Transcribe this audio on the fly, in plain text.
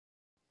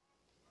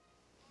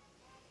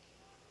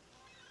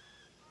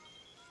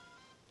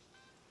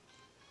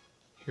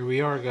Here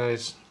we are,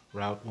 guys.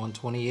 Route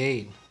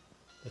 128.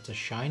 That's a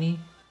shiny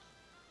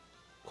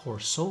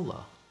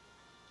Corsola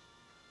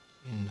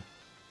in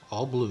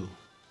all blue.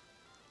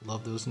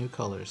 Love those new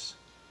colors.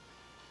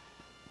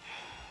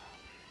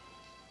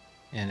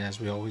 And as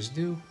we always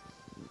do,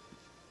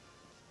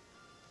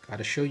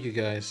 gotta show you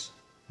guys,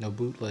 no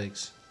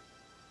bootlegs.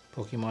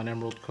 Pokemon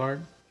Emerald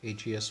card,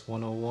 AGS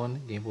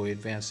 101, Game Boy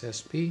Advance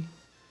SP,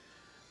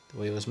 the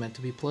way it was meant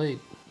to be played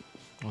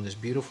on this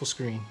beautiful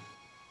screen.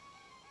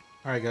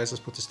 Alright guys,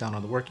 let's put this down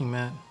on the working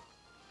mat.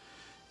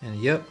 And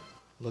yep,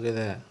 look at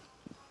that.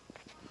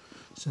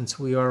 Since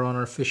we are on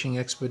our fishing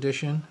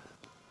expedition,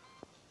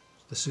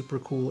 the super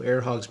cool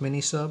Air Hogs mini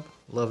sub,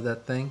 love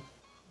that thing.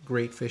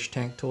 Great fish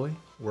tank toy,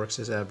 works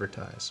as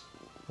advertised.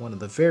 One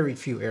of the very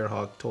few Air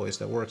Hog toys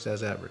that works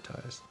as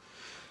advertised.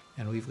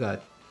 And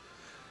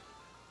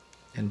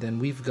then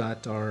we've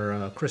got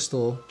our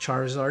crystal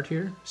Charizard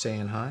here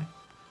saying hi.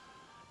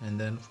 And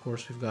then of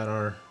course we've got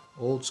our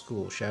old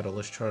school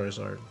shadowless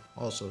Charizard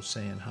also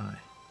saying hi.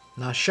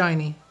 Not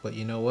shiny, but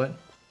you know what?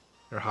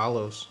 They're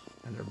hollows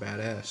and they're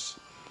badass.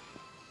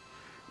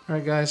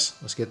 Alright guys,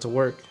 let's get to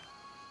work.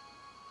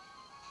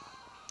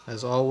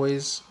 As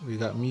always, we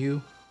got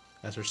Mew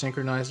as our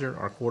synchronizer,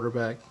 our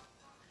quarterback.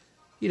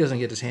 He doesn't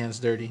get his hands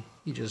dirty.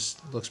 He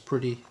just looks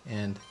pretty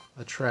and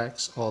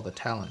attracts all the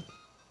talent.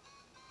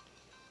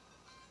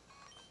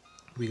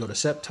 We go to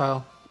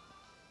Sceptile,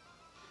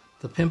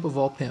 the pimp of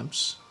all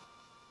pimps.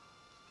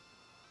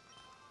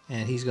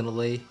 And he's going to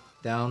lay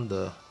down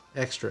the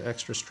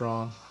extra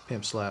strong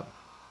pimp slap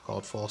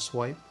called False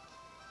Swipe.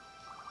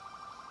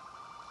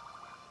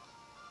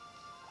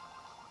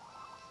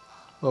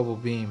 Bubble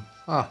Beam.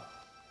 Ah.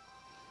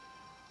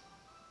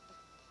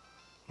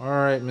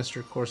 Alright,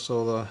 Mr.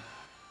 Corsola.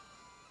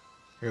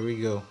 Here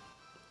we go.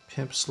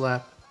 Pimp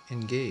Slap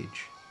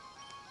Engage.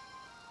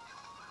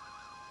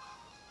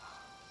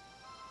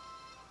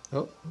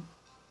 Oh.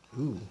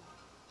 Ooh.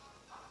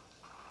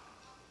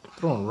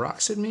 Throwing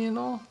rocks at me and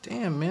all?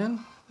 Damn, man.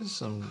 This is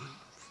some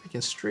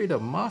freaking straight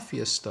up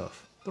mafia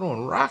stuff.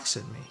 Throwing rocks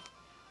at me.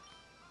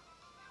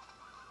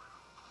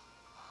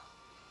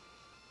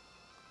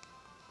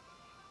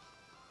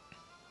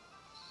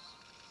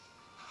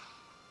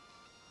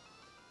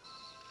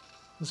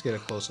 Let's get a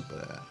close-up of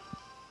that.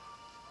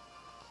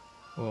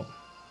 Well,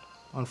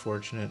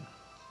 unfortunate.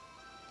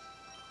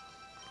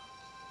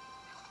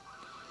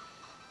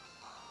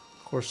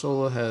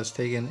 Corsola has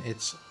taken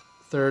its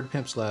third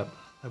pimp slap,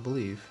 I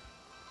believe.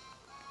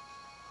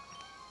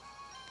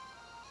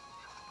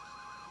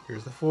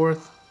 Here's the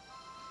fourth.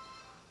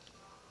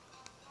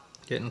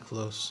 Getting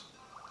close.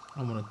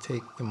 I'm going to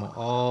take him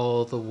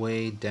all the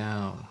way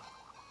down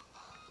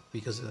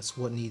because that's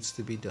what needs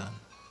to be done.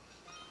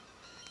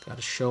 Got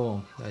to show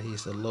him that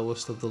he's the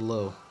lowest of the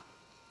low.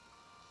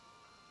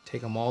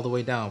 Take him all the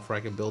way down before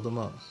I can build him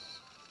up.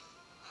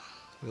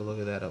 Take a look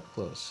at that up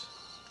close.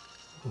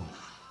 Ooh.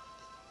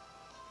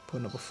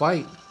 Putting up a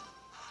fight.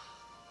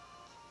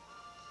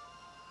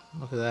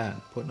 Look at that,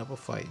 putting up a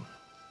fight.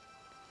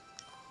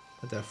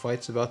 But that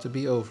fight's about to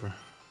be over.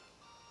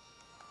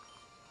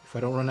 If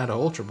I don't run out of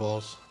Ultra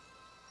Balls.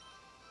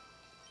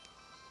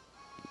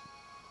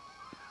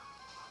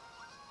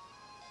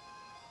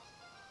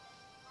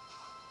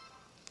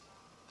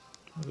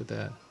 Look at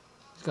that.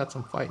 He's got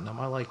some fight in him.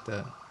 I like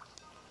that.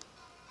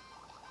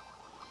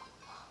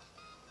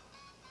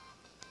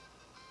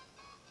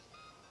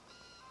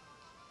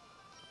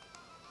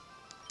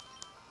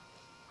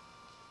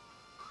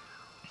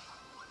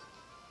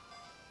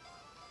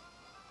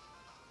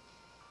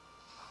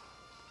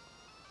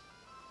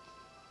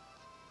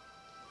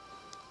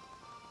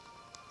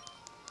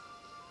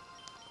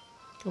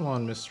 Come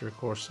on, Mr.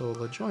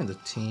 Corsola. Join the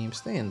team.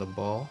 Stay in the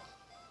ball.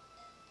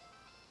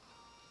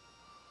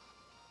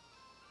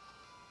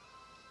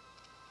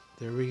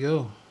 There we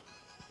go.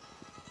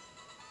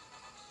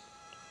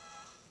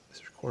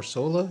 Mr.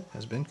 Corsola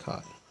has been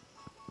caught.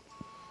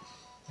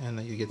 And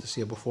you get to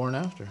see a before and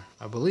after.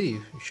 I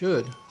believe you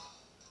should.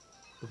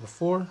 The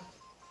before.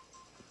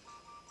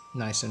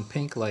 Nice and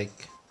pink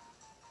like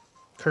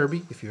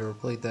Kirby, if you ever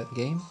played that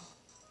game.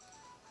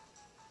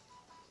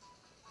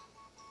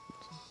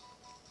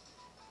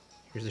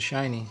 Here's the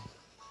shiny.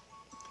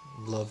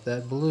 Love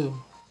that blue.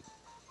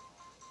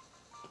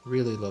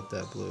 Really love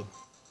that blue.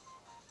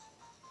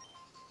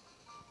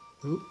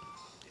 Oop,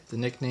 hit the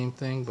nickname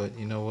thing, but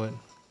you know what?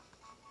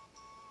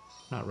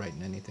 Not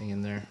writing anything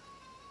in there.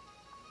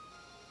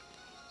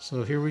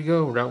 So here we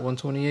go, Route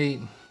 128.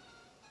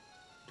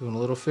 Doing a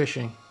little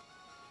fishing.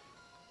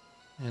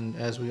 And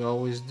as we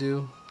always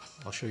do,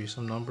 I'll show you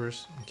some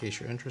numbers in case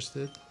you're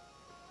interested.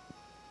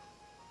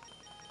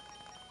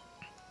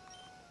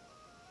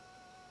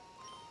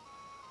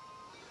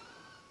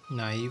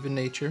 Naive in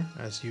nature,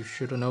 as you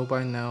should know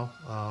by now.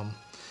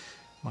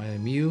 My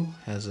Mew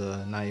has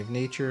a naive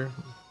nature.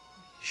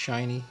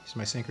 Shiny is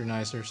my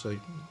synchronizer, so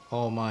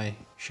all my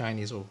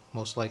shinies will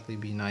most likely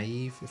be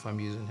naive if I'm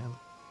using him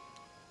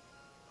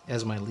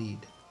as my lead.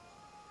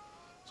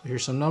 So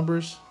here's some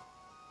numbers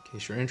in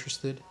case you're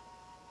interested.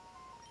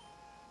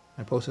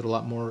 I posted a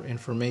lot more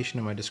information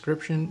in my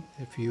description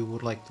if you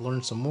would like to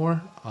learn some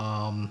more.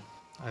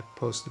 I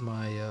posted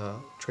my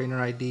trainer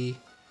ID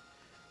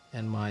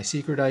and my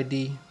secret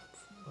ID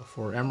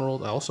for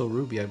Emerald, also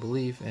Ruby, I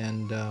believe.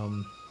 And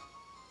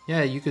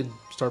yeah, you could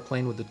start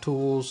playing with the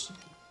tools,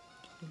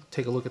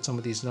 take a look at some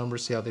of these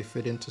numbers, see how they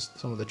fit into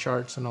some of the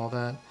charts and all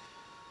that.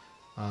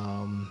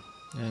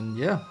 And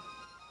yeah,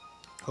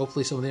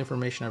 hopefully some of the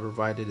information I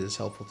provided is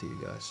helpful to you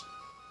guys.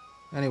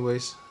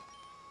 Anyways,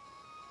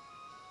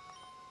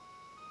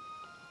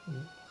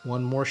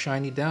 one more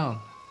shiny down.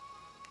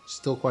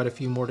 Still quite a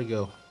few more to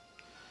go.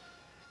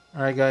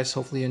 Alright guys,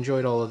 hopefully you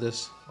enjoyed all of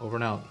this. Over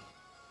and out.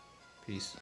 Peace.